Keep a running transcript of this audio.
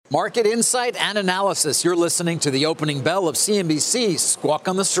Market insight and analysis. You're listening to the opening bell of CNBC's Squawk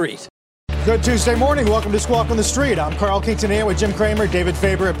on the Street. Good Tuesday morning. Welcome to Squawk on the Street. I'm Carl Quintanilla with Jim Cramer, David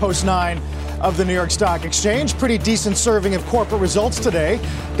Faber at Post 9 of the New York Stock Exchange. Pretty decent serving of corporate results today.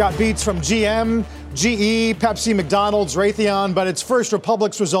 Got beats from GM, GE, Pepsi, McDonald's, Raytheon, but it's First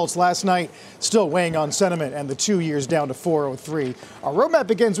Republic's results last night still weighing on sentiment, and the 2 years down to 403. Our roadmap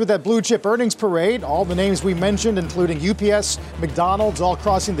begins with that blue chip earnings parade. All the names we mentioned, including UPS, McDonald's, all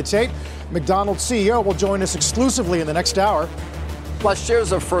crossing the tape. McDonald's CEO will join us exclusively in the next hour. Plus,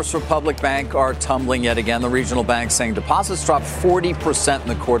 shares of First Republic Bank are tumbling yet again. The regional bank saying deposits dropped 40% in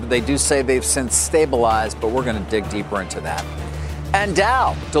the quarter. They do say they've since stabilized, but we're going to dig deeper into that. And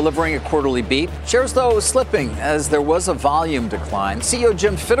Dow delivering a quarterly beat. Shares, though, slipping as there was a volume decline. CEO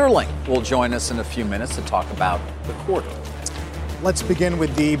Jim Fitterling will join us in a few minutes to talk about the quarter. Let's begin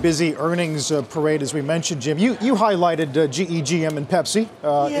with the busy earnings parade, as we mentioned, Jim. You highlighted GE, GM, and Pepsi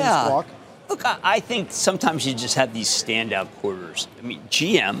in Squawk. Look, I think sometimes you just have these standout quarters. I mean,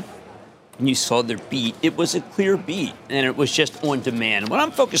 GM, when you saw their beat, it was a clear beat, and it was just on demand. What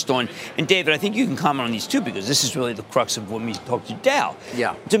I'm focused on, and David, I think you can comment on these too, because this is really the crux of when we talk to Dow.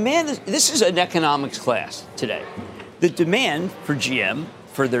 Yeah. Demand, this is an economics class today. The demand for GM,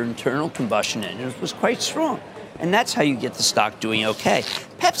 for their internal combustion engines, was quite strong. And that's how you get the stock doing okay.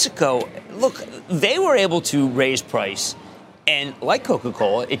 PepsiCo, look, they were able to raise price. And like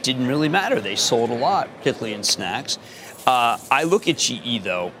Coca-Cola, it didn't really matter. They sold a lot, particularly in snacks. I look at GE,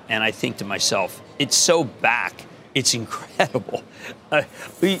 though, and I think to myself, it's so back. It's incredible.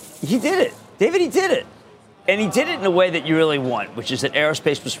 He did it. David, he did it. And he did it in a way that you really want, which is that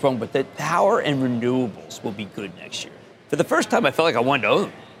aerospace was strong, but that power and renewables will be good next year. For the first time, I felt like I wanted to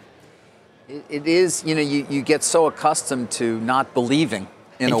own them. It is, you get so accustomed to not believing.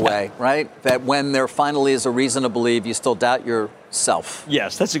 In a way, right? That when there finally is a reason to believe, you still doubt yourself.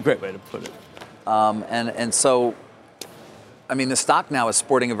 Yes, that's a great way to put it. And so, I mean, the stock now is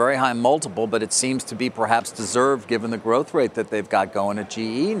sporting a very high multiple, but it seems to be perhaps deserved given the growth rate that they've got going at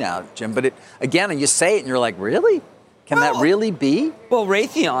GE now, Jim. But and you say it and you're like, really? Can that really be? Well,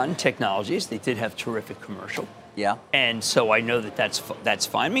 Raytheon Technologies, they did have terrific commercial. Yeah. And so I know that that's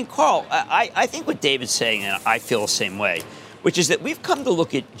fine. I mean, Carl, I think what David's saying, and I feel the same way, which is that we've come to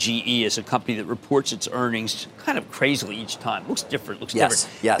look at GE as a company that reports its earnings kind of crazily each time. Looks different, different.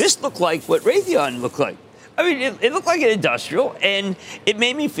 Yes. This looked like what Raytheon looked like. I mean, it looked like an industrial, and it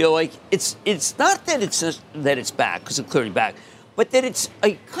made me feel like it's not that it's back, because it's clearly back, but that it's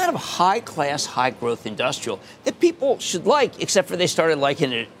a kind of high-class, high-growth industrial that people should like, except for they started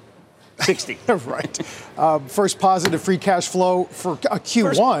liking it 60. Right. First positive free cash flow for a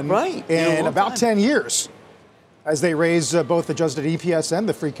Q1 in about 10 years. As they raise both adjusted EPS and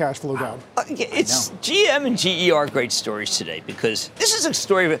the free cash flow down. It's GM and GE are great stories today because this is a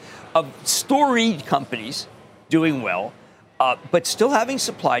story of storied companies doing well, but still having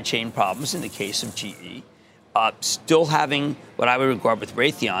supply chain problems in the case of GE, still having what I would regard with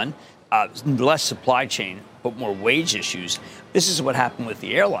Raytheon, less supply chain, but more wage issues. This is what happened with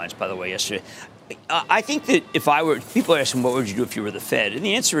the airlines, by the way, yesterday. I think that people are asking, what would you do if you were the Fed? And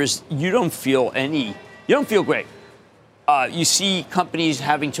the answer is you don't feel great. You see companies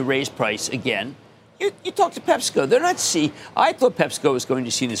having to raise price again. You talk to PepsiCo. I thought PepsiCo was going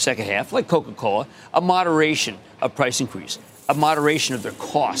to see in the second half, like Coca-Cola, a moderation of price increase, a moderation of their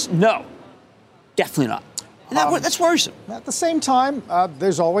costs. No, definitely not. And that's worrisome. At the same time,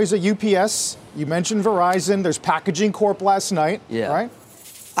 there's always a UPS. You mentioned Verizon. There's Packaging Corp last night, right?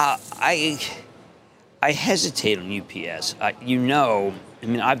 I hesitate on UPS.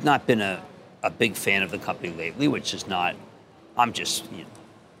 I've not been a big fan of the company lately, which is not, I'm just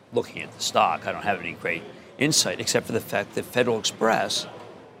looking at the stock. I don't have any great insight except for the fact that Federal Express.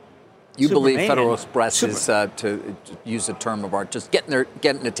 You believe Federal Express is, to use a term of art, just getting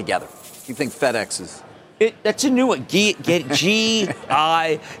it together. You think FedEx is? That's a new one. So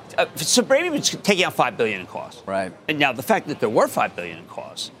Brady was taking out $5 billion in costs. Right. And now the fact that there were $5 billion in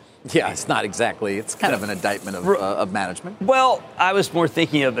costs. Yeah, it's not exactly. It's kind of an indictment of management. Well, I was more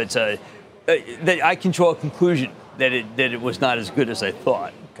thinking of it that I can draw a conclusion that it was not as good as I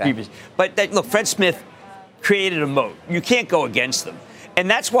thought. Okay. But look, Fred Smith created a moat. You can't go against them. And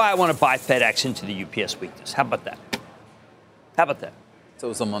that's why I want to buy FedEx into the UPS weakness. How about that? So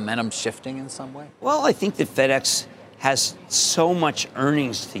is the momentum shifting in some way? Well, I think that FedEx has so much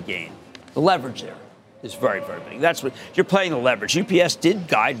earnings to gain. The leverage there is very, very big. That's what you're playing the leverage. UPS did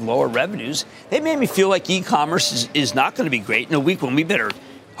guide lower revenues. They made me feel like e-commerce is not going to be great in a week when we better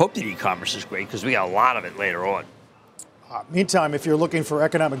hope that e-commerce is great because we got a lot of it later on. Meantime, if you're looking for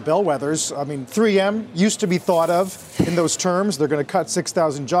economic bellwethers, I mean, 3M used to be thought of in those terms. They're going to cut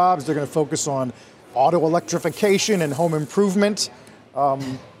 6,000 jobs. They're going to focus on auto electrification and home improvement.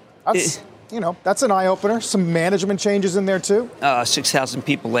 That's an eye-opener. Some management changes in there, too. 6,000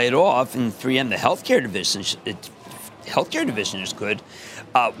 people laid off, and 3M, the healthcare division is good.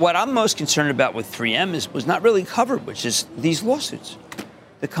 What I'm most concerned about with 3M was not really covered, which is these lawsuits.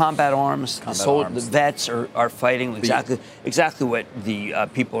 The combat arms, the vets are fighting exactly what the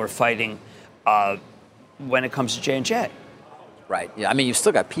people are fighting when it comes to J&J. Right. Yeah. I mean, you've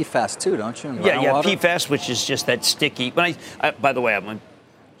still got PFAS too, don't you? Yeah. PFAS, which is just that sticky. By the way,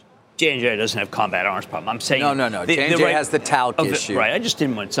 J&J doesn't have combat arms problem. I'm saying no. J&J has the talc issue. Right. I just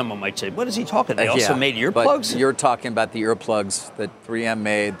didn't want someone might say, "What is he talking?" They also made earplugs. But you're talking about the earplugs that 3M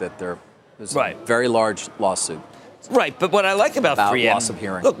made. That there's a very large lawsuit. Right, but what I like about 3M, loss of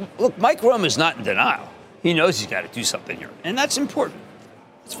hearing. Look, Mike Rome is not in denial. He knows he's got to do something here, and that's important.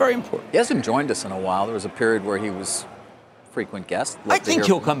 It's very important. He hasn't joined us in a while. There was a period where he was a frequent guest. I think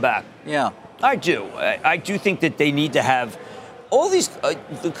he'll come back. Yeah, I do. I do think that they need to have all these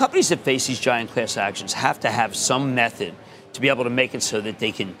the companies that face these giant class actions have to have some method to be able to make it so that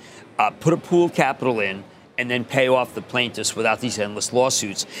they can put a pooled capital in and then pay off the plaintiffs without these endless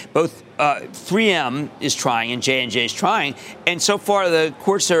lawsuits. Both 3M is trying and J&J is trying, and so far the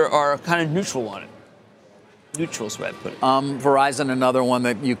courts are kind of neutral on it. Neutral is the way I put it. Verizon, another one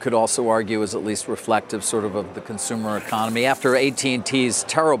that you could also argue is at least reflective sort of the consumer economy. After AT&T's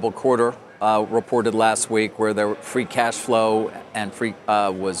terrible quarter reported last week where their free cash flow and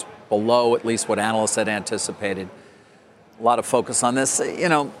was below at least what analysts had anticipated. A lot of focus on this.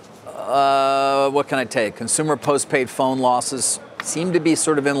 What can I tell you? Consumer postpaid phone losses seem to be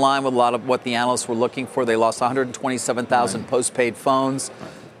sort of in line with a lot of what the analysts were looking for. They lost 127,000 postpaid phones.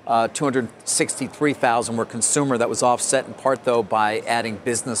 263,000 were consumer. That was offset in part, though, by adding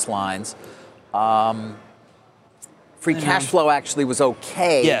business lines. Free cash flow actually was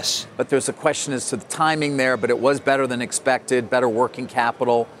okay. Yes. But there's a question as to the timing there, but it was better than expected, better working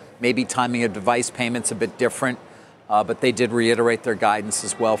capital, maybe timing of device payments a bit different. But they did reiterate their guidance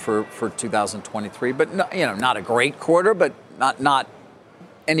as well for 2023. But not a great quarter, but not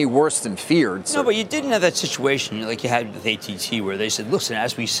any worse than feared. No, but you didn't have that situation like you had with AT&T where they said, "Listen,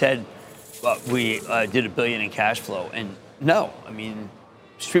 as we said, we did $1 billion in cash flow." And no, I mean,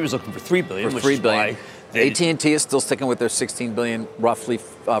 the Street was looking for $3 billion, which is why AT&T is still sticking with their $16 billion roughly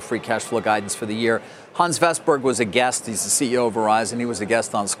free cash flow guidance for the year. Hans Vestberg was a guest. He's the CEO of Verizon. He was a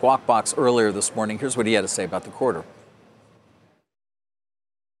guest on Squawk Box earlier this morning. Here's what he had to say about the quarter.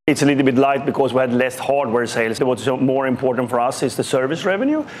 It's a little bit light because we had less hardware sales. What's more important for us is the service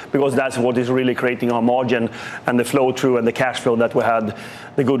revenue, because that's what is really creating our margin and the flow through and the cash flow that we had,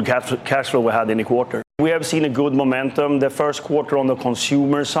 the good cash flow we had in the quarter. We have seen a good momentum. The first quarter on the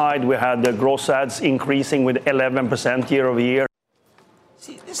consumer side, we had the gross ads increasing with 11% year over year.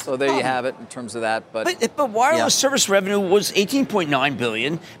 So there you have it in terms of that. But wireless service revenue was $18.9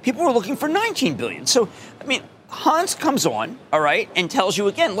 billion. People were looking for $19 billion. So, I mean, Hans comes on, all right, and tells you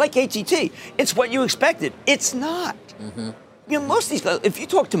again, like AT&T, it's what you expected. It's not. Mm-hmm. Most of these guys, if you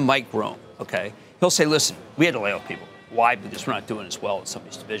talk to Mike Rome, okay, he'll say, listen, we had to lay off people. Why? Because we're not doing as well in some of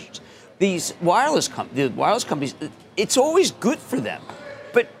these divisions. These wireless companies, it's always good for them,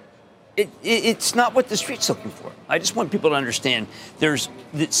 but it's not what the Street's looking for. I just want people to understand the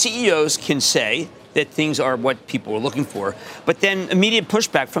CEOs can say that things are what people are looking for, but then immediate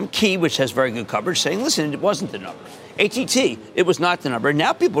pushback from Key, which has very good coverage, saying, listen, it wasn't the number. AT&T, it was not the number.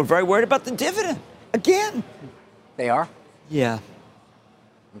 Now people are very worried about the dividend. Again. They are? Yeah.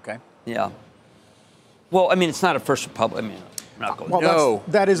 Okay. Yeah. Well, I mean, it's not a First Republic. I mean, I'm not going well,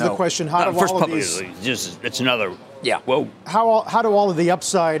 that is the question. How do First all of Republic, these... it's another... Yeah. Whoa. How do all of the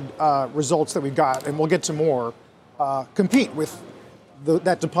upside results that we got, and we'll get to more, compete with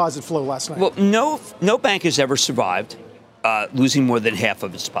that deposit flow last night? Well, no bank has ever survived losing more than half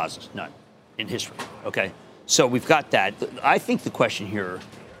of its deposits. None in history. Okay, so we've got that. I think the question here,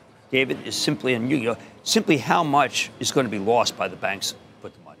 David, is simply how much is going to be lost by the banks who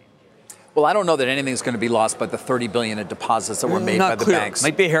put the money in. Well, I don't know that anything's going to be lost by the $30 billion in deposits that were made by the banks.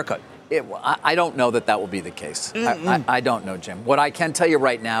 Might be a haircut. I don't know that will be the case. I don't know, Jim. What I can tell you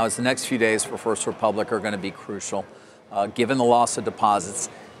right now is the next few days for First Republic are going to be crucial. Given the loss of deposits.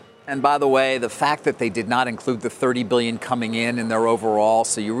 And by the way, the fact that they did not include the $30 billion coming in their overall,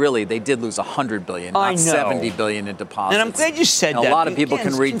 so they did lose $100 billion, not $70 billion in deposits. And I'm glad you said that. A lot of people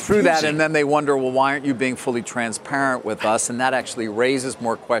can read through that, and then they wonder, well, why aren't you being fully transparent with us? And that actually raises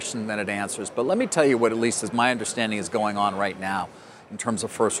more questions than it answers. But let me tell you what at least is my understanding is going on right now. in terms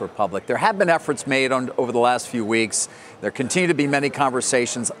of First Republic. There have been efforts made over the last few weeks. There continue to be many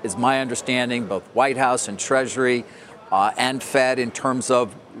conversations, is my understanding, both White House and Treasury and Fed, in terms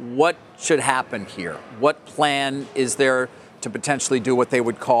of what should happen here. What plan is there to potentially do what they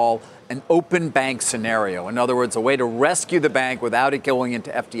would call an open bank scenario? In other words, a way to rescue the bank without it going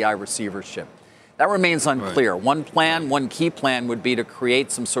into FDI receivership. That remains unclear. Right. One key plan would be to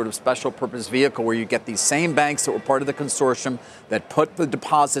create some sort of special purpose vehicle where you get these same banks that were part of the consortium that put the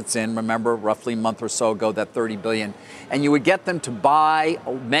deposits in, remember, roughly a month or so ago, that $30 billion, and you would get them to buy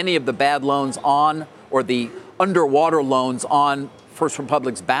many of the bad loans on, or the underwater loans on First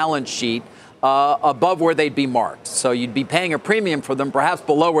Republic's balance sheet above where they'd be marked. So you'd be paying a premium for them, perhaps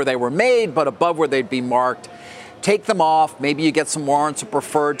below where they were made, but above where they'd be marked. Take them off. Maybe you get some warrants of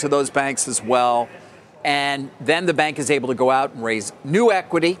preferred to those banks as well. And then the bank is able to go out and raise new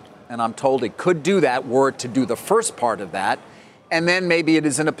equity. And I'm told it could do that were it to do the first part of that. And then maybe it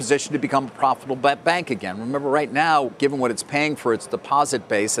is in a position to become a profitable bank again. Remember, right now, given what it's paying for its deposit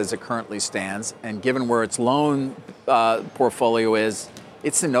base as it currently stands, and given where its loan portfolio is,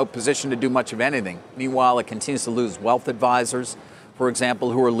 it's in no position to do much of anything. Meanwhile, it continues to lose wealth advisors, for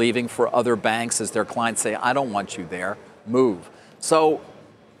example, who are leaving for other banks as their clients say, I don't want you there, move. So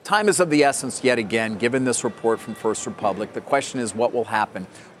time is of the essence yet again, given this report from First Republic. The question is, what will happen?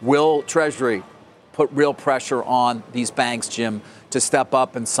 Will Treasury put real pressure on these banks, Jim, to step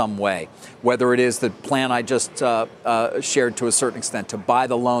up in some way? Whether it is the plan I just shared to a certain extent, to buy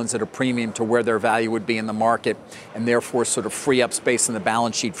the loans at a premium to where their value would be in the market and therefore sort of free up space in the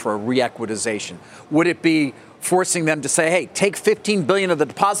balance sheet for a re-equitization? Would it be forcing them to say, hey, take $15 billion of the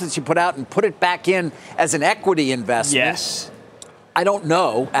deposits you put out and put it back in as an equity investment? Yes. I don't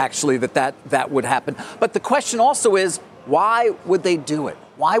know, actually, that would happen. But the question also is, why would they do it?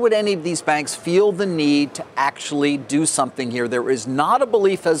 Why would any of these banks feel the need to actually do something here? There is not a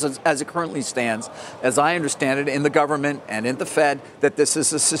belief as it currently stands, as I understand it, in the government and in the Fed, that this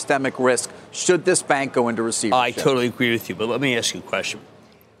is a systemic risk should this bank go into receivership. I totally agree with you, but let me ask you a question.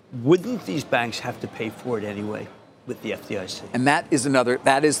 Wouldn't these banks have to pay for it anyway with the FDIC? And that is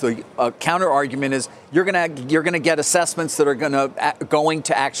the counter argument is you're gonna get assessments that are going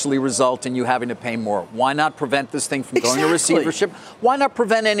to actually result in you having to pay more. Why not prevent this thing from going to receivership? Why not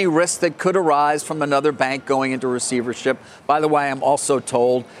prevent any risk that could arise from another bank going into receivership? By the way, I'm also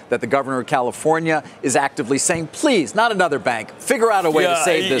told that the governor of California is actively saying, please, not another bank, figure out a way to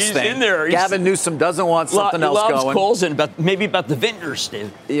save this thing. In there. Gavin Newsom doesn't want something else going. He loves calls in maybe about the vintners,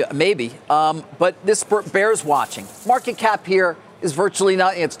 Dave. Yeah, maybe. But this bears watching. Market cap here is virtually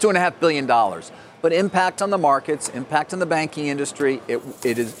nothing. It's $2.5 billion. But impact on the markets, impact on the banking industry,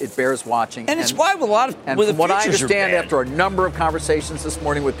 it bears watching. And it's why with a lot of and from what I understand, after a number of conversations this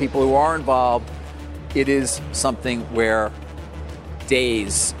morning with people who are involved, it is something where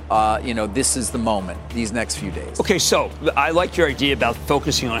days, this is the moment, these next few days. Okay, so I like your idea about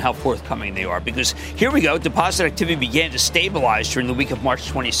focusing on how forthcoming they are, because here we go. Deposit activity began to stabilize during the week of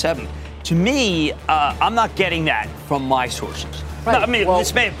March 27th. To me, I'm not getting that from my sources. Right. No, I mean,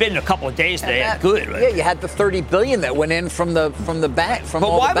 this may have been a couple of days they had good. Right? Yeah, you had the $30 billion that went in from the bank, from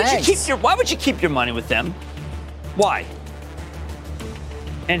all the banks. Why would you keep your money with them? Why?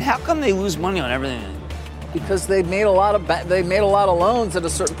 And how come they lose money on everything? Because they made a lot of loans at a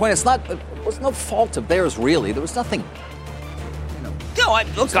certain point. It was no fault of theirs, really. There was nothing.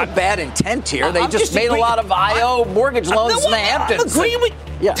 There's no bad intent here. They just made a lot of IO mortgage loans in the Hamptons.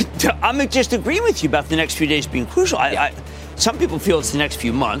 I'm just agreeing with you about the next few days being crucial. Some people feel it's the next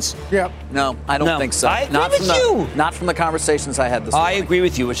few months. Yeah. No, I don't think so. I agree with you. Not from the conversations I had this morning. I agree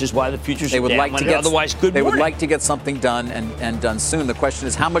with you, which is why the futures are down. Otherwise, good morning. They would like to get something done and done soon. The question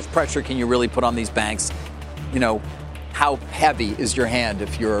is, how much pressure can you really put on these banks? How heavy is your hand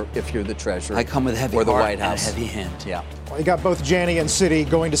if you're the Treasury? I come with a heavy or the heart White House. And a heavy hand. Yeah. Well, you got both Janney and Citi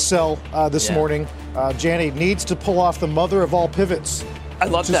going to sell this morning. Janney needs to pull off the mother of all pivots. I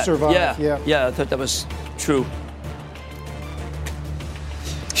love to that. Survive. Yeah, I thought that was true.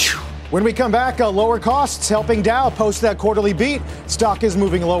 When we come back, lower costs helping Dow post that quarterly beat. Stock is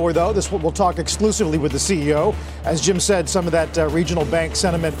moving lower, though. We'll talk exclusively with the CEO. As Jim said, some of that regional bank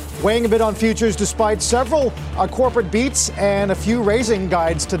sentiment weighing a bit on futures despite several corporate beats and a few raising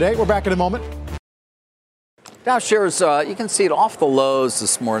guides today. We're back in a moment. Dow shares, you can see it off the lows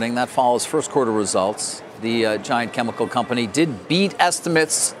this morning. That follows first quarter results. The giant chemical company did beat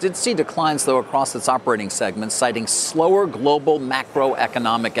estimates, did see declines, though, across its operating segments, citing slower global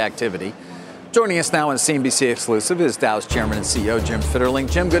macroeconomic activity. Joining us now on CNBC Exclusive is Dow's chairman and CEO, Jim Fitterling.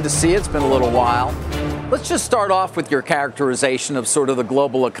 Jim, good to see you. It's been a little while. Let's just start off with your characterization of sort of the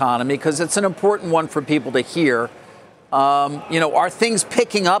global economy, because it's an important one for people to hear. Are things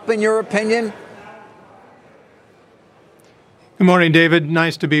picking up in your opinion? Good morning, David.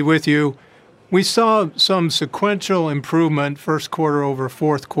 Nice to be with you. We saw some sequential improvement first quarter over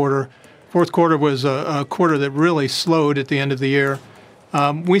fourth quarter. Fourth quarter was a quarter that really slowed at the end of the year.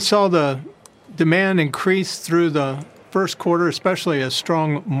 We saw the demand increase through the first quarter, especially a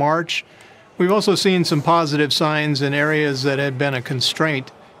strong March. We've also seen some positive signs in areas that had been a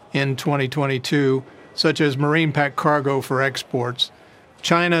constraint in 2022, such as marine packed cargo for exports.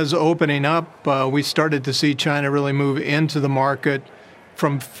 China's opening up. We started to see China really move into the market.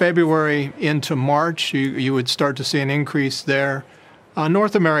 From February into March, you would start to see an increase there.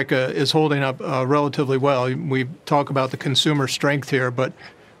 North America is holding up relatively well. We talk about the consumer strength here, but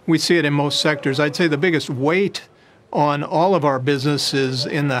we see it in most sectors. I'd say the biggest weight on all of our businesses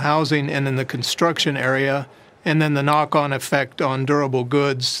in the housing and in the construction area, and then the knock-on effect on durable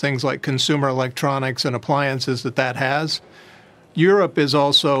goods, things like consumer electronics and appliances that has. Europe is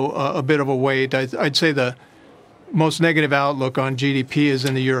also a bit of a weight. I'd say the most negative outlook on GDP is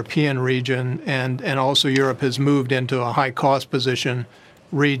in the European region, and also Europe has moved into a high-cost position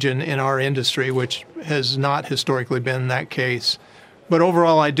region in our industry, which has not historically been that case. But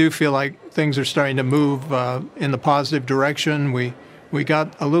overall, I do feel like things are starting to move in the positive direction. We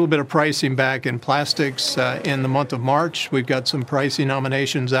got a little bit of pricing back in plastics in the month of March. We've got some pricing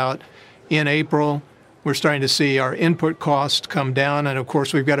nominations out in April. We're starting to see our input costs come down. And of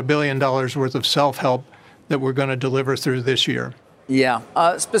course, we've got $1 billion worth of self-help that we're going to deliver through this year. Yeah.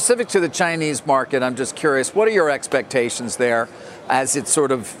 Specific to the Chinese market, I'm just curious, what are your expectations there as it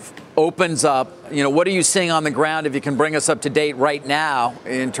sort of opens up? What are you seeing on the ground, if you can bring us up to date right now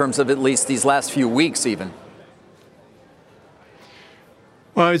in terms of at least these last few weeks even?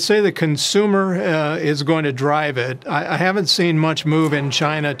 Well, I would say the consumer is going to drive it. I haven't seen much move in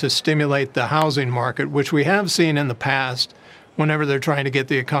China to stimulate the housing market, which we have seen in the past whenever they're trying to get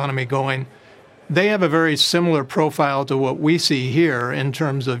the economy going. They have a very similar profile to what we see here in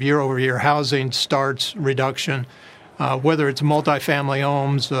terms of year-over-year housing starts reduction. Whether it's multifamily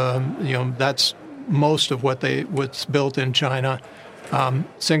homes, that's most of what's built in China.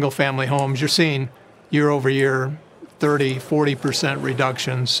 Single-family homes, you're seeing year-over-year 30, 40%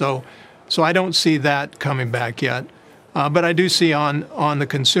 reductions. So I don't see that coming back yet. But I do see on the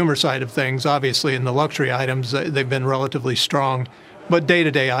consumer side of things, obviously in the luxury items, they've been relatively strong. But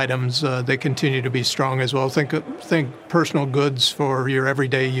day-to-day items, they continue to be strong as well. Think personal goods for your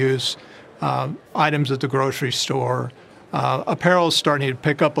everyday use, items at the grocery store. Apparel is starting to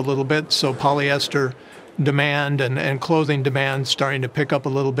pick up a little bit, so polyester demand and clothing demand starting to pick up a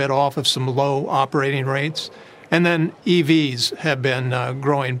little bit off of some low operating rates. And then EVs have been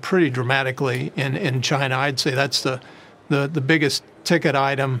growing pretty dramatically in China. I'd say that's the biggest ticket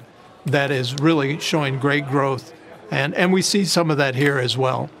item that is really showing great growth. And we see some of that here as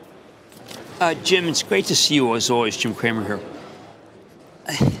well. Jim, it's great to see you as always. Jim Cramer here.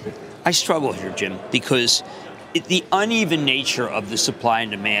 I struggle here, Jim, because the uneven nature of the supply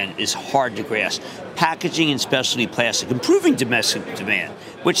and demand is hard to grasp. Packaging and specialty plastic, improving domestic demand,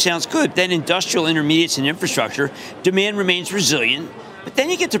 which sounds good. Then industrial intermediates and infrastructure, demand remains resilient. But then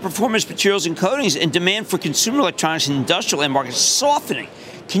you get to performance materials and coatings, and demand for consumer electronics and industrial end markets softening.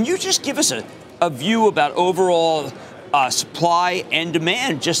 Can you just give us a view about overall supply and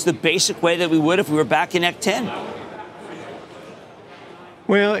demand, just the basic way that we would if we were back in Act 10?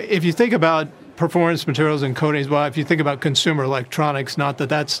 Well, if you think about performance materials and coatings, well, if you think about consumer electronics, not that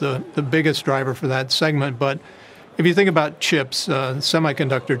that's the biggest driver for that segment, but if you think about chips,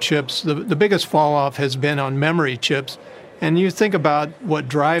 semiconductor chips, the biggest fall off has been on memory chips. And you think about what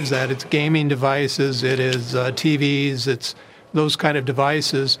drives that. It's gaming devices, it is TVs, it's those kind of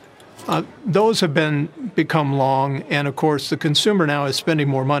devices. Those have become long, and of course the consumer now is spending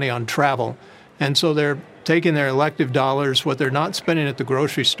more money on travel. And so they're taking their elective dollars, what they're not spending at the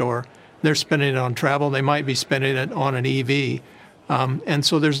grocery store, they're spending it on travel. They might be spending it on an EV. And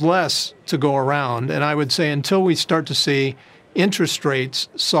so there's less to go around. And I would say until we start to see interest rates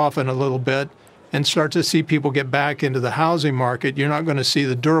soften a little bit and start to see people get back into the housing market, you're not going to see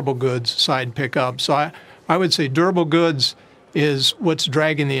the durable goods side pick up. So I would say durable goods is what's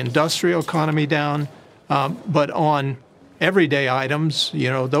dragging the industrial economy down. But on everyday items,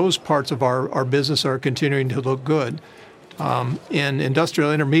 those parts of our business are continuing to look good. In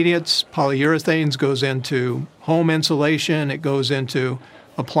industrial intermediates, polyurethanes goes into home insulation, it goes into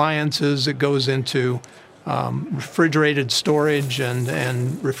appliances, it goes into refrigerated storage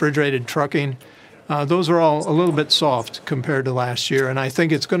and refrigerated trucking. Those are all a little bit soft compared to last year, and I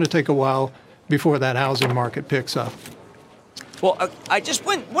think it's going to take a while before that housing market picks up. Well,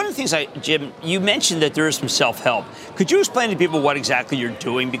 one of the things, Jim, you mentioned that there is some self-help. Could you explain to people what exactly you're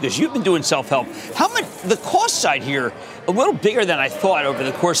doing? Because you've been doing self-help. How much, the cost side here, a little bigger than I thought over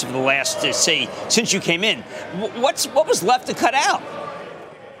the course of the last, say, since you came in. What was left to cut out?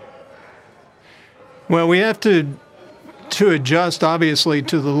 Well, we have to adjust, obviously,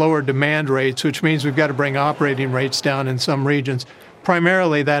 to the lower demand rates, which means we've got to bring operating rates down in some regions.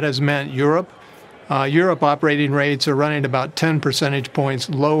 Primarily, that has meant Europe. Europe operating rates are running about 10 percentage points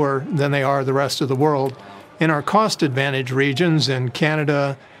lower than they are the rest of the world. In our cost advantage regions in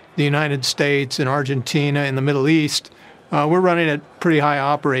Canada, the United States, and Argentina, in the Middle East, we're running at pretty high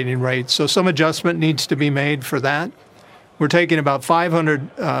operating rates. So some adjustment needs to be made for that. We're taking about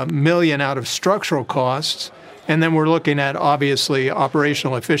 $500 million out of structural costs, and then we're looking at, obviously,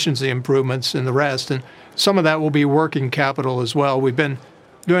 operational efficiency improvements and the rest. And some of that will be working capital as well. We've been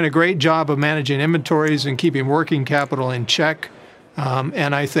doing a great job of managing inventories and keeping working capital in check.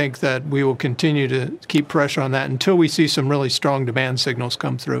 And I think that we will continue to keep pressure on that until we see some really strong demand signals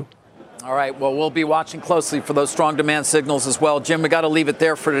come through. All right. Well, we'll be watching closely for those strong demand signals as well. Jim, we got to leave it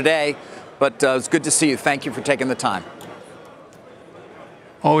there for today, but it's good to see you. Thank you for taking the time.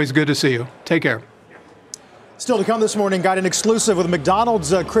 Always good to see you. Take care. Still to come this morning, got an exclusive with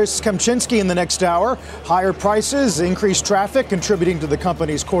McDonald's Chris Kempczinski in the next hour. Higher prices, increased traffic contributing to the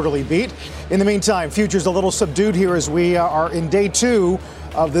company's quarterly beat. In the meantime, futures a little subdued here as we are in day 2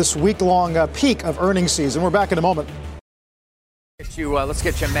 of this week-long peak of earnings season. We're back in a moment. Let's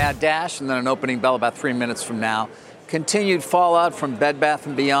get you a mad dash and then an opening bell about 3 minutes from now. Continued fallout from Bed Bath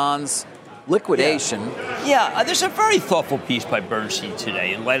 & Beyond's liquidation. Yeah, there's a very thoughtful piece by Bernstein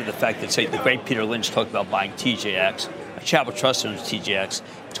today in light of the fact that, say, the great Peter Lynch talked about buying TJX. Chapel Trust owns TJX.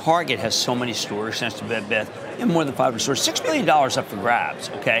 Target has so many stores, thanks to Bed Bath, and more than 500 stores. $6 billion up for grabs,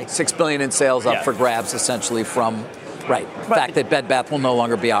 okay? $6 billion in sales up for grabs, essentially, from, the fact that Bed Bath will no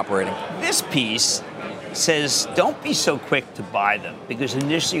longer be operating. This piece says don't be so quick to buy them because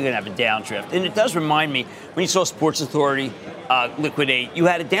initially you're going to have a downdraft. And it does remind me, when you saw Sports Authority liquidate, you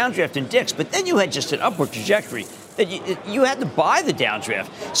had a downdraft in Dick's, but then you had just an upward trajectory that you had to buy the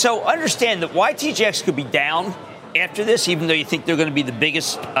downdraft. So understand that why TJX could be down after this, even though you think they're going to be the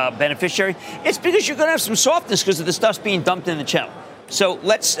biggest beneficiary, it's because you're going to have some softness because of the stuff's being dumped in the channel. So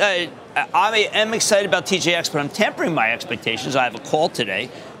let's, I am excited about TJX, but I'm tempering my expectations. I have a call today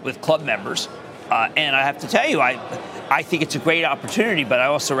with club members. And I have to tell you, I think it's a great opportunity, but I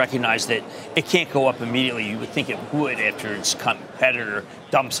also recognize that it can't go up immediately. You would think it would after its competitor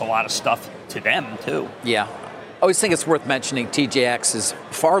dumps a lot of stuff to them, too. Yeah. I always think it's worth mentioning TJX is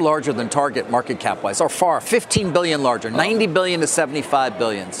far larger than Target market cap-wise, or far, 15 billion larger, 90 billion to 75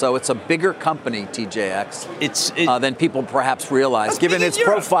 billion. So it's a bigger company, TJX, than people perhaps realize, given its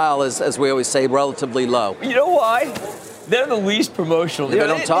profile, as we always say, relatively low. You know why? They're the least promotional. They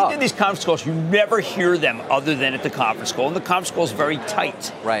don't talk. They do these conference calls. You never hear them other than at the conference call, and the conference call is very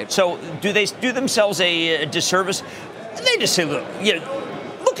tight. Right. So do they do themselves a disservice? They just say,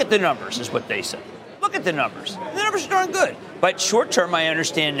 look at the numbers, is what they say. Look at the numbers. The numbers are darn good. But short term, I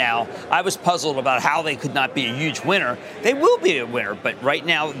understand now. I was puzzled about how they could not be a huge winner. They will be a winner, but right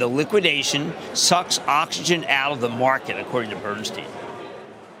now the liquidation sucks oxygen out of the market, according to Bernstein.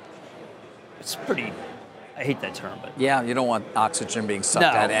 It's pretty... I hate that term, but... Yeah, you don't want oxygen being sucked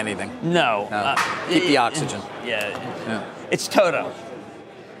out of anything. No. Keep the oxygen. Yeah. It's Toto.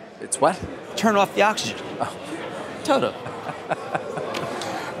 It's what? Turn off the oxygen. Oh. Toto.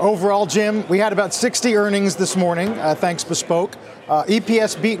 Overall, Jim, we had about 60 earnings this morning, thanks Bespoke.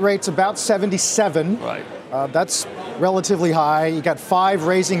 EPS beat rates about 77. Right. That's relatively high. You got 5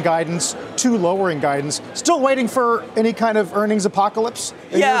 raising guidance, 2 lowering guidance. Still waiting for any kind of earnings apocalypse?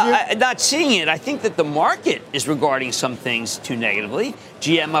 Yeah, not seeing it. I think that the market is regarding some things too negatively.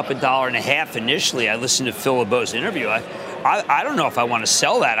 GM up $1.50 initially. I listened to Phil LeBeau's interview. I don't know if I want to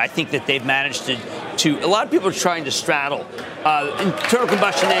sell that. I think that they've managed to a lot of people are trying to straddle internal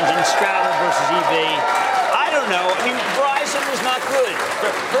combustion engine, straddle versus EV. I don't know. I mean, Verizon was not good.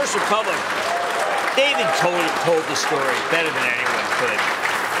 First Republic. David told the story better than anyone could.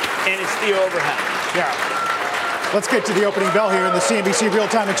 And it's the overhang. Yeah. Let's get to the opening bell here in the CNBC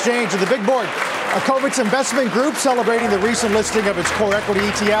Real-Time Exchange. And the big board, Kovitz Investment Group celebrating the recent listing of its core equity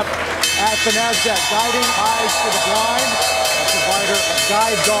ETF at the NASDAQ. Guiding eyes for the blind, a provider of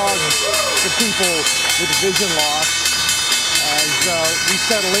guide dogs to people with vision loss. As we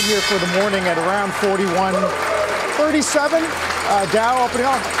settle in here for the morning at around 41.37. Dow opening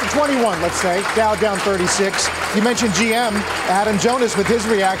on 21, let's say. Dow down 36. You mentioned GM, Adam Jonas with his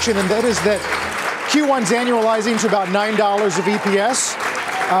reaction, and that is that Q1's annualizing to about $9 of EPS.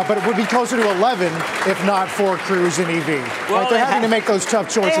 but it would be closer to 11 if not for Cruise and EV. Well, they're having to make those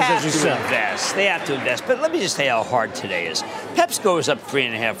tough choices, as you said. They have to invest. But let me just tell you how hard today is. PepsiCo is up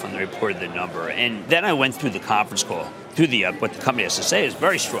 3.5 when they reported the number, and then I went through the conference call, through the what the company has to say is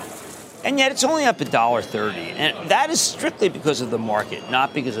very strong. And yet it's only up $1.30. And that is strictly because of the market,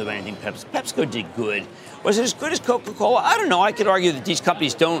 not because of anything PepsiCo did good. Was it as good as Coca-Cola? I don't know. I could argue that these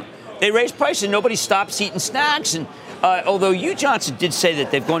companies they raise prices and nobody stops eating snacks. And although Hugh Johnson did say that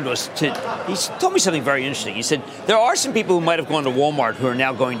they've gone he told me something very interesting. He said there are some people who might have gone to Walmart who are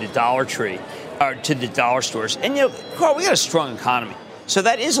now going to Dollar Tree or to the dollar stores. And, Carl, we got a strong economy. So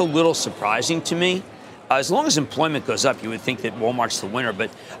that is a little surprising to me. As long as employment goes up, you would think that Walmart's the winner.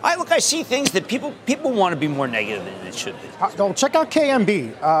 But I see things that people want to be more negative than it should be. Check out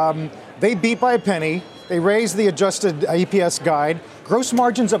KMB. They beat by a penny. They raised the adjusted EPS guide. Gross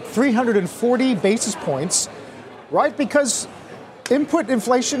margins up 340 basis points, right? Because input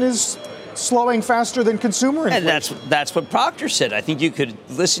inflation is slowing faster than consumer inflation. And that's what Proctor said. I think you could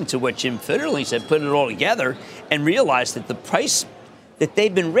listen to what Jim Fitterling said, put it all together, and realize that the price that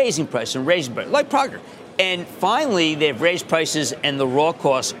they've been raising price, like Proctor. And finally, they've raised prices, and the raw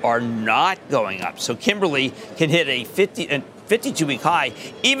costs are not going up. So Kimberly can hit a 52-week high,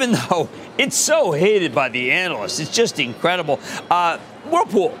 even though it's so hated by the analysts. It's just incredible.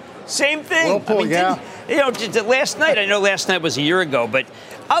 Whirlpool, same thing. Whirlpool, last night, I know last night was a year ago, but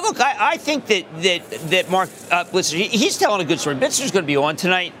look, I think that Mark Blitzer, he's telling a good story. Blitzer's going to be on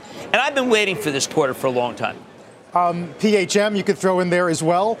tonight, and I've been waiting for this quarter for a long time. PHM you could throw in there as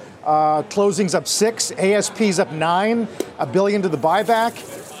well. Closings up 6, ASP's up 9, $1 billion to the buyback.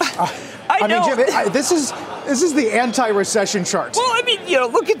 I know. Jim, this is the anti-recession chart. Well,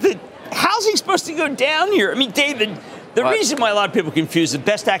 look at the housing's supposed to go down here. David, the reason why a lot of people are confused, the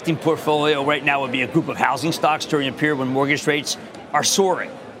best acting portfolio right now would be a group of housing stocks during a period when mortgage rates are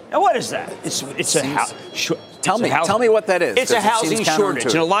soaring. Now, what is that? It's a house. Tell me what that is. It's a housing shortage,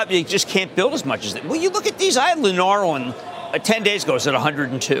 and a lot of you just can't build as much as that. Well, you look at these. I had Lennar on 10 days ago. It's at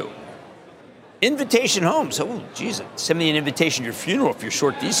 102. Invitation Homes. Oh, geez, send me an invitation to your funeral if you're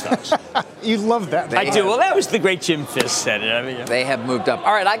short these stocks. You love that. I do. Well, that was the great Jim Fisk said it. They have moved up.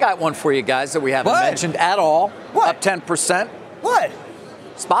 All right, I got one for you guys that we haven't mentioned at all. What? Up 10%. What?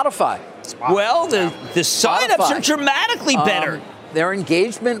 Spotify. Well, the sign-ups are dramatically better. Their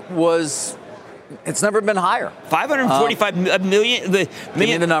engagement it's never been higher. 545 million. Give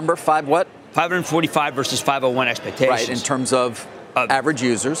me the number. 545 versus 501 expectations. Right, in terms of average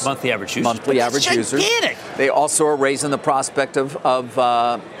users. Monthly average users. Monthly average users. Gigantic. They also are raising the prospect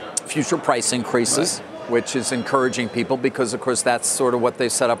of future price increases, which is encouraging people because, of course, that's sort of what they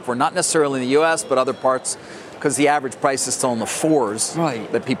set up for. Not necessarily in the U.S., but other parts, because the average price is still in the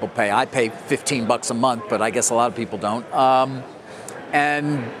 $4s that people pay. I pay $15 a month, but I guess a lot of people don't.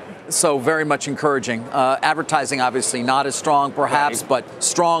 And so very much encouraging. Advertising, obviously, not as strong, perhaps, but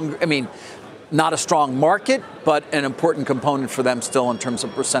strong. Not a strong market, but an important component for them still in terms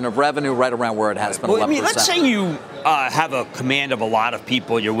of percent of revenue, right around where it has been, 11%. Let's say you have a command of a lot of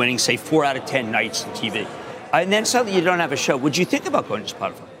people. You're winning, say, 4 out of 10 nights on TV. And then suddenly you don't have a show. Would you think about going to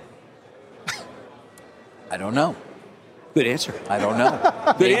Spotify? I don't know. Good answer. I don't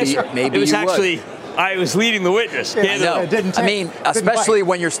know. Good answer. Maybe it was you actually, would. I was leading the witness. No. Especially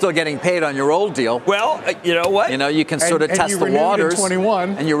when you're still getting paid on your old deal. Well, you know what? You can sort of test the waters.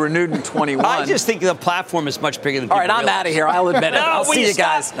 And you renewed in 21. I just think the platform is much bigger than people All right, I'm out of here. I'll admit it. I'll see you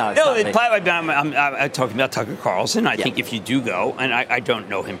guys. I'm talking about Tucker Carlson. I think if you do go, and I don't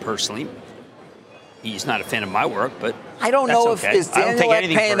know him personally, he's not a fan of my work, but I don't know okay. Is Daniel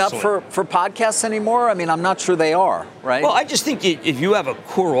paying up for podcasts anymore? I'm not sure they are, right? Well, I just think if you have a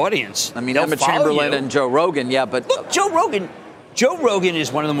core audience, Emma Chamberlain and Joe Rogan, but look, Joe Rogan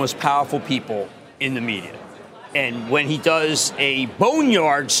is one of the most powerful people in the media, and when he does a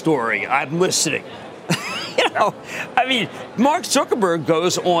boneyard story, I'm listening. Mark Zuckerberg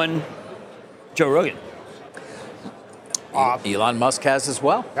goes on Joe Rogan. Elon Musk has as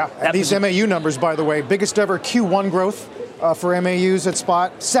well. Yeah. And these MAU numbers, by the way, biggest ever Q1 growth for MAUs at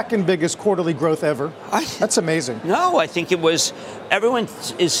Spot, second biggest quarterly growth ever. That's amazing. No, I think it was, everyone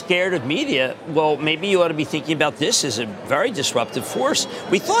is scared of media. Well, maybe you ought to be thinking about this as a very disruptive force.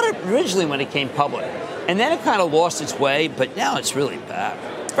 We thought it originally when it came public, and then it kind of lost its way, but now it's really back.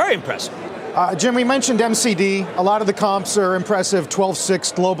 Very impressive. Jim, we mentioned MCD. A lot of the comps are impressive,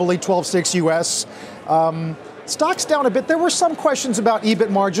 12.6 globally, 12.6 U.S. Stock's down a bit. There were some questions about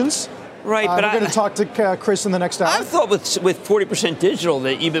EBIT margins. Right, but we're going to talk to Chris in the next hour. I thought with 40% digital,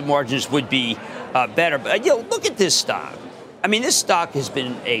 the EBIT margins would be better. But look at this stock. I mean, this stock has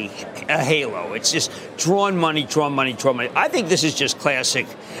been a halo. It's just drawn money. I think this is just classic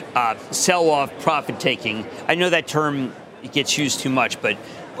sell-off, profit-taking. I know that term gets used too much, but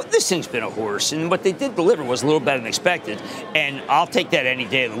this thing's been a horse. And what they did deliver was a little better than expected. And I'll take that any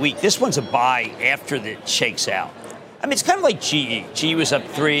day of the week. This one's a buy after it shakes out. I mean, it's kind of like GE. GE was up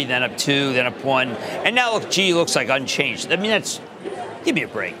 3, then up 2, then up 1. And now look, GE looks like unchanged. I mean, give me a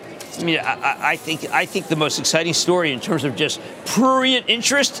break. I mean, I think the most exciting story in terms of just prurient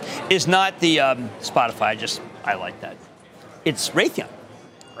interest is not the Spotify. I like that. It's Raytheon.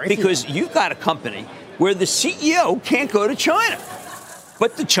 Because you've got a company where the CEO can't go to China,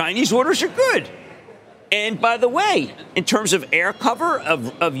 but the Chinese orders are good. And by the way, in terms of air cover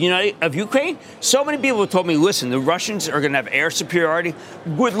of Ukraine, so many people have told me, listen, the Russians are going to have air superiority.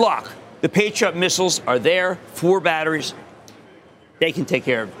 Good luck. The Patriot missiles are there, 4 batteries. They can take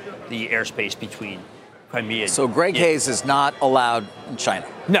care of the airspace between Crimea. So Greg Hayes is not allowed in China.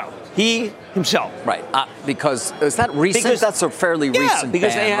 No, he himself. Right, because is that recent? Because, that's a fairly recent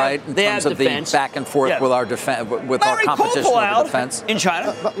ban, right? In terms of defense. The back and forth with our defense, with our competition over defense in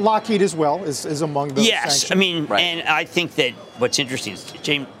China. Lockheed as well is among those. Yes, sanctions. I mean, and I think that what's interesting is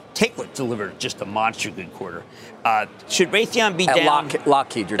James Takelet delivered just a monster good quarter. Should Raytheon be down?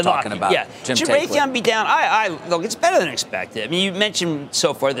 Lockheed, you're talking about. Yeah. Jim Should Takelet. Raytheon be down? Look, it's better than expected. I mean, you mentioned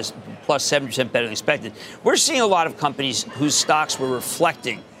so far this plus 7% better than expected. We're seeing a lot of companies whose stocks were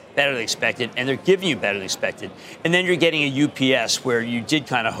reflecting better than expected, and they're giving you better than expected. And then you're getting a UPS where you did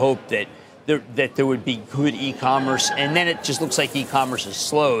kind of hope that there would be good e-commerce, and then it just looks like e-commerce has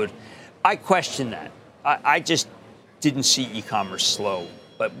slowed. I question that. I just didn't see e-commerce slow.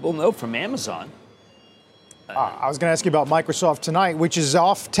 But we'll know from Amazon. I was going to ask you about Microsoft tonight, which is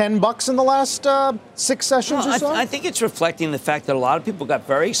off $10 in the last 6 sessions or so? I think it's reflecting the fact that a lot of people got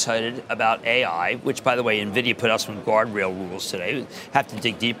very excited about AI, which, by the way, NVIDIA put out some guardrail rules today. We have to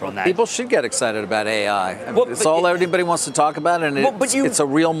dig deeper on that. People should get excited about AI. It's all everybody wants to talk about, and it's a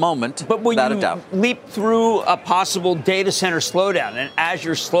real moment, without a doubt. Leap through a possible data center slowdown, an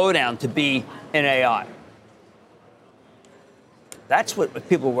Azure slowdown to be in AI. That's what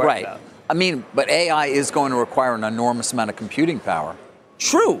people worry about. I mean, but AI is going to require an enormous amount of computing power.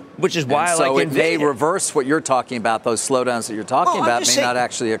 True, which is why I like NVIDIA. So it may reverse what you're talking about. Those slowdowns that you're talking about may not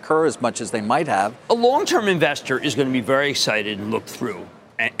actually occur as much as they might have. A long-term investor is going to be very excited and look through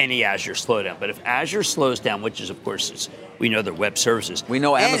any Azure slowdown. But if Azure slows down, which is, of course, we know their web services. We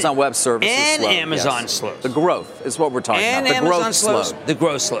know Amazon Web Services and slow, Amazon slows. The growth is what we're talking about. The Amazon growth slows. The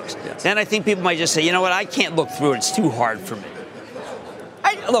growth slows. Yes. Then I think people might just say, you know what, I can't look through it. It's too hard for me.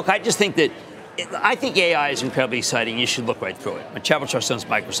 I just think that I think AI is incredibly exciting. You should look right through it. When Chapel Trust owns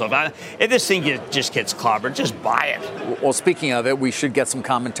Microsoft, if this thing just gets clobbered, just buy it. Well, speaking of it, we should get some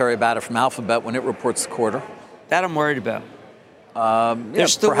commentary about it from Alphabet when it reports the quarter. That I'm worried about.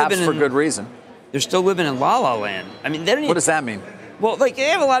 Perhaps for good reason. They're still living in La La Land. I mean, they don't. What does that mean? Well, they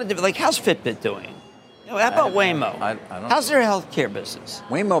have a lot of different. Like, how's Fitbit doing? How about Waymo? I don't know. How's their healthcare business?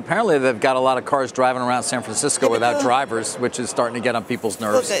 Waymo, apparently they've got a lot of cars driving around San Francisco without drivers, which is starting to get on people's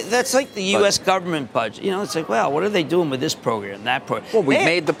nerves. Look, that's like the U.S. government budget. It's like, wow, what are they doing with this program, that program? Well, we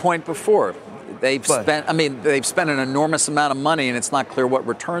made the point before. They've spent an enormous amount of money, and it's not clear what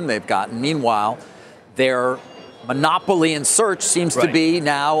return they've gotten. Meanwhile, their monopoly in search seems to be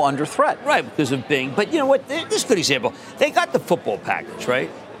now under threat. Right, because of Bing. But you know what? This is a good example. They got the football package, right?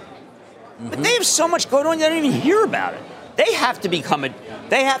 But they have so much going on, you don't even hear about it. They have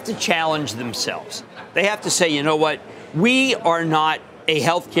to challenge themselves. They have to say, you know what? We are not a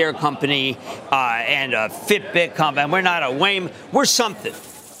healthcare company and a Fitbit company. We're not a Waymo. We're something.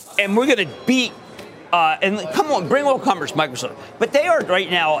 And we're going to beat, and come on, bring all comers, Microsoft. But they are right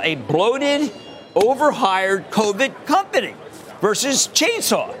now a bloated, overhired COVID company versus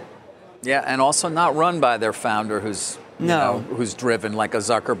Chainsaw. Yeah, and also not run by their founder who's who's driven like a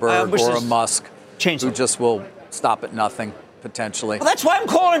Zuckerberg or a Musk, who just will stop at nothing, potentially. Well, that's why I'm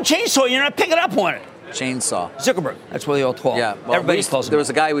calling him Chainsaw. You're not picking up on it. Chainsaw. Zuckerberg. That's what they all call him. Yeah, well, everybody calls him. There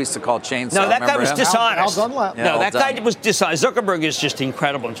was a guy we used to call Chainsaw. No, that guy was dishonest. Al Dunlap. No, that guy was dishonest. Zuckerberg is just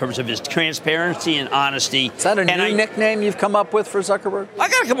incredible in terms of his transparency and honesty. Is that a new nickname you've come up with for Zuckerberg? I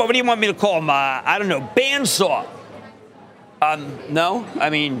got to come up. What do you want me to call him? I don't know. Bandsaw. No. I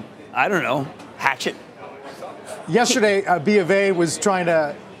mean, I don't know. Hatchet. Yesterday, B of A was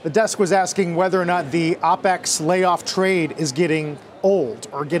the desk was asking whether or not the OPEX layoff trade is getting old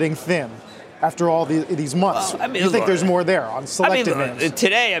or getting thin after all these months. Well, you think there's more there on selective names?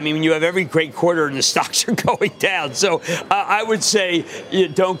 Today, when you have every great quarter and the stocks are going down. So I would say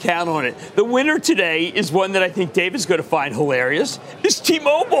don't count on it. The winner today is one that I think David's going to find hilarious. It's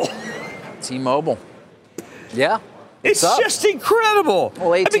T-Mobile. T-Mobile. Yeah. It's just incredible.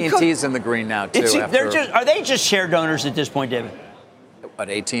 Well, AT&T's in the green now, too. Are they just shared owners at this point, David? What,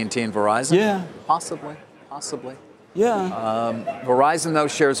 AT&T and Verizon? Yeah. Possibly. Yeah. Verizon, though,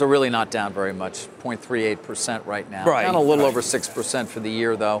 shares are really not down very much, 0.38% right now. Right. Down a little over 6% for the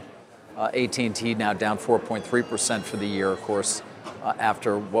year, though. AT&T now down 4.3% for the year, of course,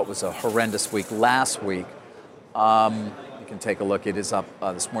 after what was a horrendous week last week. You can take a look. It is up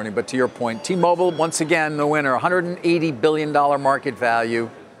this morning. But to your point, T-Mobile, once again, the winner, $180 billion market value,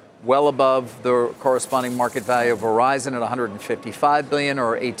 well above the corresponding market value of Verizon at $155 billion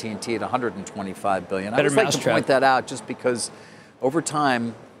or AT&T at $125 billion. I always like to point that out just because over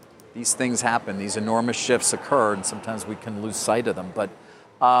time, these things happen. These enormous shifts occur, and sometimes we can lose sight of them. But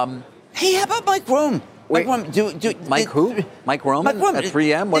hey, how about Mike Rome? Wait, Mike who? Mike Roman at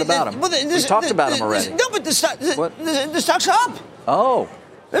 3M? What about him? We talked about him already. No, but the stock's up. Oh,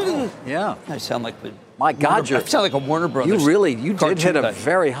 yeah. I sound like my God, I sound like a Warner Brothers. You did hit a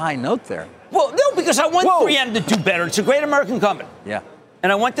very high note there. Well, no, because I want 3M to do better. It's a great American company. Yeah.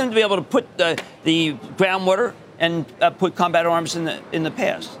 And I want them to be able to put the groundwater and put combat arms in the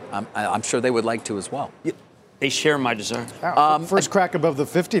past. I'm sure they would like to as well. Yeah. They share my desire. First crack above the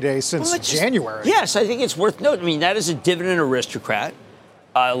 50-day since January. Yes, I think it's worth noting. I mean, that is a dividend aristocrat.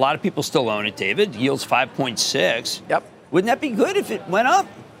 A lot of people still own it, David. Yields 5.6. Yep. Wouldn't that be good if it went up?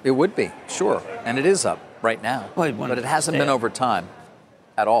 It would be, sure. And it is up right now. Well, but it hasn't been over time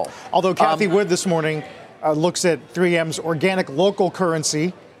at all. Although Kathy Wood this morning looks at 3M's organic local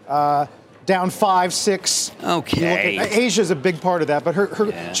currency, down 5, 6. Okay. Asia's a big part of that,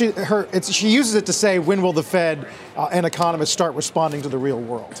 but she uses it to say, when will the Fed and economists start responding to the real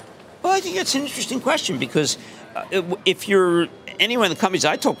world? Well, I think that's an interesting question because if you're anyone in the companies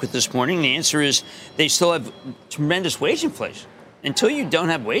I talked with this morning, the answer is they still have tremendous wage inflation. Until you don't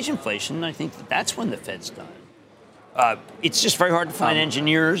have wage inflation, I think that's when the Fed's done. It's just very hard to find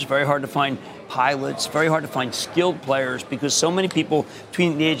engineers, very hard to find pilots, very hard to find skilled players because so many people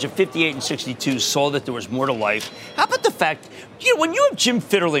between the age of 58 and 62 saw that there was more to life. How about the fact, when you have Jim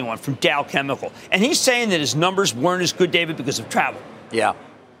Fitterling on from Dow Chemical, and he's saying that his numbers weren't as good, David, because of travel. Yeah.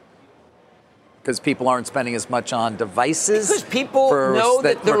 Because people aren't spending as much on devices. Because people know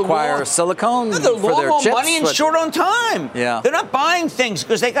that they're require silicone they're for long their on chips. Money and short on time. Yeah. They're not buying things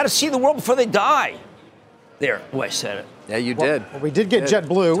because they got to see the world before they die. There, I said it. Yeah, you did. Well, we did get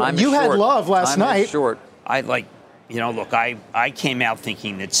JetBlue. You had love last night. Short. Look, I came out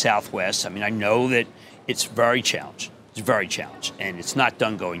thinking that Southwest, I know that it's very challenged. It's very challenged, and it's not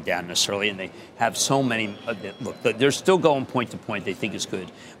done going down necessarily, and they have so many, look, they're still going point to point, they think it's good,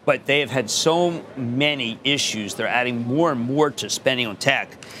 but they have had so many issues, they're adding more and more to spending on tech,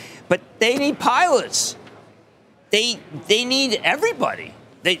 but they need pilots. They need everybody.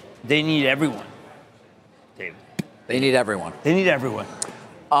 They need everyone, David. They need everyone. They need everyone.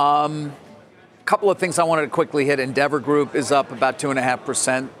 Couple of things I wanted to quickly hit. Endeavor Group is up about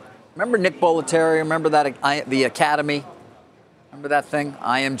 2.5%. Remember Nick Bollettieri? Remember that the Academy? Remember that thing,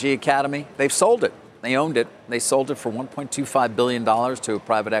 IMG Academy? They've sold it. They owned it. They sold it for $1.25 billion to a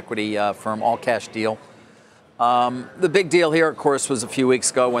private equity firm, all-cash deal. The big deal here, of course, was a few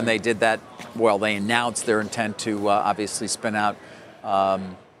weeks ago when they did that. Well, they announced their intent to obviously spin out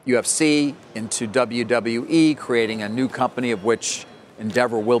UFC into WWE, creating a new company of which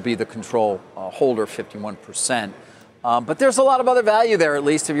Endeavor will be the control holder, 51%. But there's a lot of other value there, at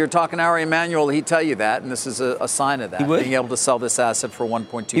least. If you're talking to Ari Emanuel, he'd tell you that, and this is a sign of that. Being able to sell this asset for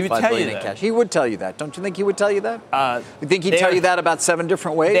 $1.25 billion in cash. He would tell you that. Don't you think he would tell you that? You think he'd tell you that about 7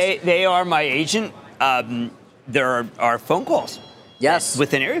 different ways? They are my agent. There are phone calls. Yes.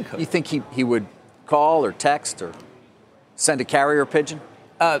 With an area code. You think he would call or text or send a carrier pigeon?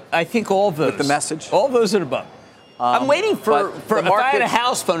 I think all of those. With the message? All of those are above. I'm waiting for if I had a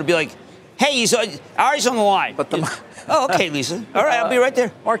house phone to be like, hey, Ari's on the line. But okay, Lisa. All right, I'll be right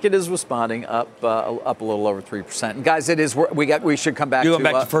there. Market is responding up a little over 3%. And guys, it is. We should come back.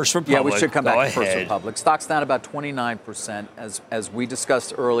 Back to First Republic. Yeah, we should come back to First Republic. Stock's down about 29%, as we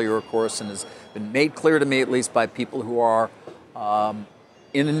discussed earlier, of course, and has been made clear to me, at least by people who are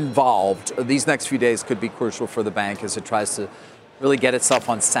involved. These next few days could be crucial for the bank as it tries to really get itself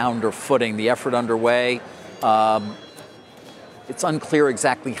on sounder footing. The effort underway. It's unclear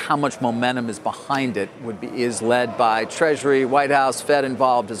exactly how much momentum is behind it. Is led by Treasury, White House, Fed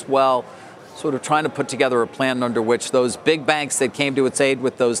involved as well, sort of trying to put together a plan under which those big banks that came to its aid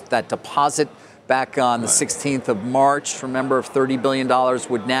with that deposit back on the 16th of March, remember, of $30 billion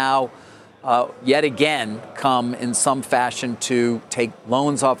would now yet again come in some fashion to take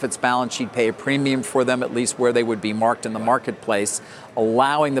loans off its balance sheet, pay a premium for them, at least where they would be marked in the marketplace,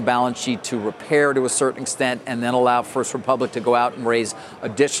 allowing the balance sheet to repair to a certain extent, and then allow First Republic to go out and raise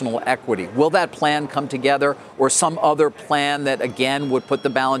additional equity. Will that plan come together, or some other plan that, again, would put the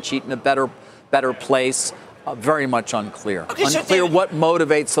balance sheet in a better place? Very much unclear. Unclear what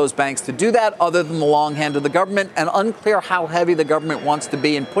motivates those banks to do that other than the long hand of the government, and unclear how heavy the government wants to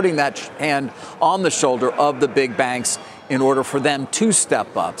be in putting that hand on the shoulder of the big banks in order for them to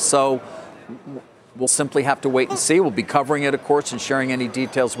step up. So we'll simply have to wait and see. We'll be covering it, of course, and sharing any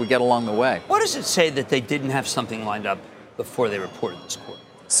details we get along the way. What does it say that they didn't have something lined up before they reported this quarter?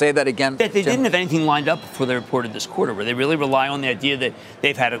 Say that again. That they didn't have anything lined up before they reported this quarter. Were they really rely on the idea that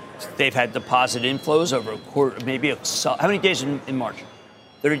they've had deposit inflows over a quarter, maybe how many days in March?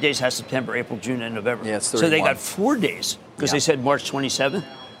 30 days has September, April, June, and November. Yeah, it's 31. So they got 4 days because they said March 27th.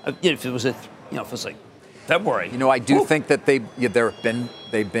 If it was if it was like February. I do think that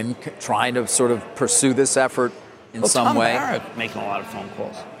they've been trying to sort of pursue this effort in some way. Tom Barrett making a lot of phone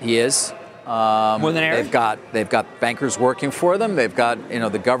calls. He is. More than Eric? They've got bankers working for them. They've got,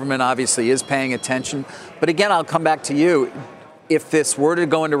 the government obviously is paying attention. But again, I'll come back to you. If this were to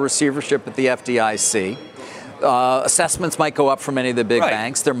go into receivership at the FDIC, assessments might go up for many of the big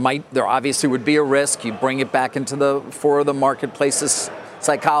banks. There obviously would be a risk. You bring it back into the marketplace's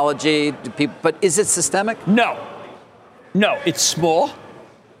psychology. But is it systemic? No, it's small.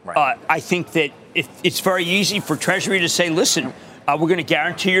 Right. I think that it's very easy for Treasury to say, listen, we're going to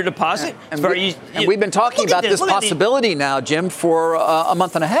guarantee your deposit. It's very easy. And we've been talking about this possibility now, Jim, for a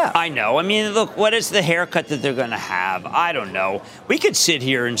month and a half. I know. I mean, look, what is the haircut that they're going to have? I don't know. We could sit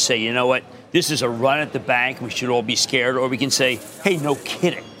here and say, you know what, this is a run at the bank. We should all be scared. Or we can say, hey, no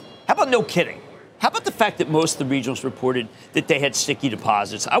kidding. How about no kidding? How about the fact that most of the regionals reported that they had sticky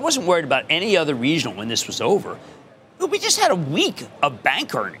deposits? I wasn't worried about any other regional when this was over. But we just had a week of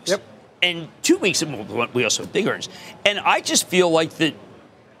bank earnings. Yep. And 2 weeks, we also have big earnings. And I just feel like that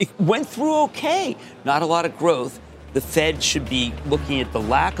it went through okay. Not a lot of growth. The Fed should be looking at the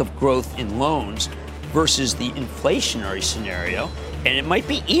lack of growth in loans versus the inflationary scenario. And it might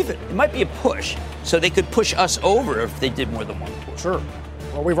be even. It might be a push. So they could push us over if they did more than one push. Sure.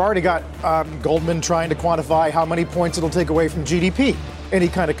 Well, we've already got Goldman trying to quantify how many points it'll take away from GDP. Any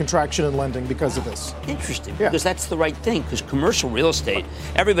kind of contraction in lending because of this. Interesting, because that's the right thing, because commercial real estate,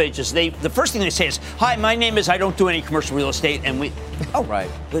 everybody the first thing they say is, hi, my name is, I don't do any commercial real estate, and we, right.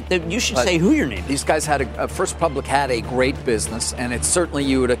 But you should say who your name is. These guys First Republic had a great business, and it's certainly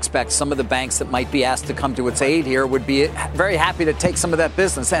you would expect some of the banks that might be asked to come to its aid here would be very happy to take some of that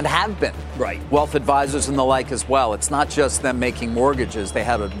business, and have been. Right. Wealth advisors and the like as well. It's not just them making mortgages. They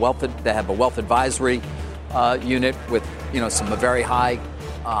have a wealth advisory unit with some very high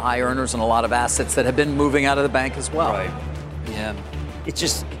earners and a lot of assets that have been moving out of the bank as well. Right. Yeah. It's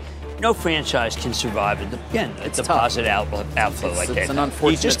just no franchise can survive a deposit outflow like that. It's an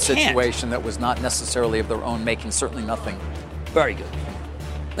unfortunate situation that was not necessarily of their own making. Certainly nothing. Very good.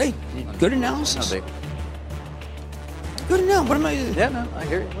 Hey, good analysis. No, good analysis. What am I? Yeah, no, I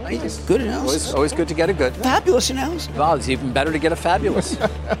hear you. Good analysis. Always good to get a good. Fabulous analysis. Well, it's even better to get a fabulous.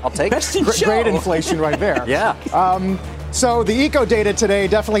 I'll take it. Great inflation right there. Yeah. So the eco data today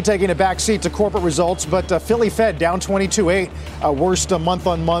definitely taking a backseat to corporate results, but Philly Fed down 22.8, worst month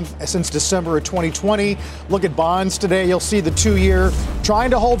on month since December of 2020. Look at bonds today. You'll see the 2-year trying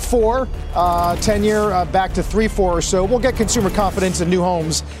to hold 4, 10-year back to 3.4 or so. We'll get consumer confidence in new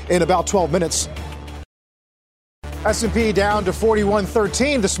homes in about 12 minutes. S&P down to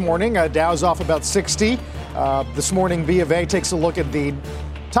 4113 this morning. Dow's off about 60. This morning, B of A takes a look at the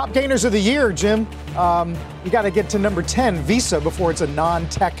top gainers of the year, Jim. You got to get to number 10, Visa, before it's a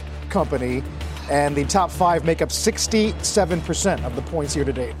non-tech company. And the top 5 make up 67% of the points here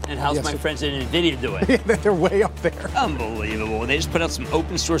today. And how's my friends at NVIDIA doing? They're way up there. Unbelievable. They just put out some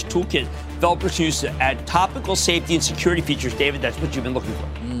open source toolkit developers use to add topical safety and security features. David, that's what you've been looking for.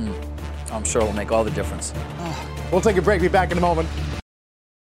 I'm sure it'll make all the difference. We'll take a break. Be back in a moment.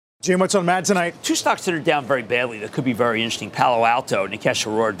 Jim, what's on Mad tonight? 2 stocks that are down very badly that could be very interesting. Palo Alto, Nikesh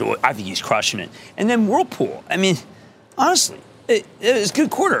Arora, I think he's crushing it. And then Whirlpool. I mean, honestly, it was a good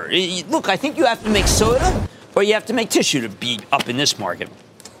quarter. Look, I think you have to make soda or you have to make tissue to be up in this market.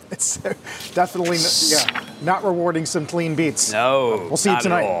 It's definitely not rewarding some clean beats. No, we'll see you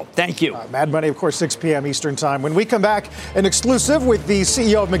tonight. At all. Thank you. Mad Money, of course, 6 p.m. Eastern time. When we come back, an exclusive with the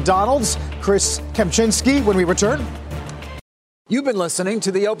CEO of McDonald's, Chris Kempczinski, when we return. You've been listening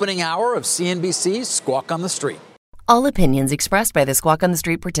to the opening hour of CNBC's Squawk on the Street. All opinions expressed by the Squawk on the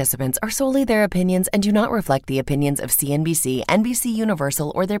Street participants are solely their opinions and do not reflect the opinions of CNBC, NBC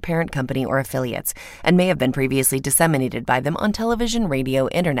Universal, or their parent company or affiliates, and may have been previously disseminated by them on television, radio,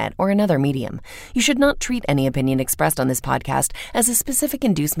 internet, or another medium. You should not treat any opinion expressed on this podcast as a specific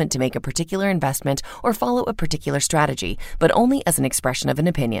inducement to make a particular investment or follow a particular strategy, but only as an expression of an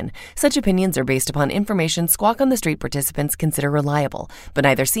opinion. Such opinions are based upon information Squawk on the Street participants consider reliable, but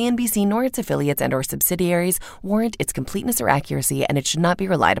neither CNBC nor its affiliates and or subsidiaries warrant its completeness or accuracy, and it should not be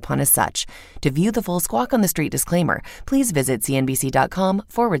relied upon as such. To view the full Squawk on the Street disclaimer, please visit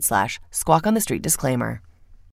cnbc.com/Squawk on the Street disclaimer.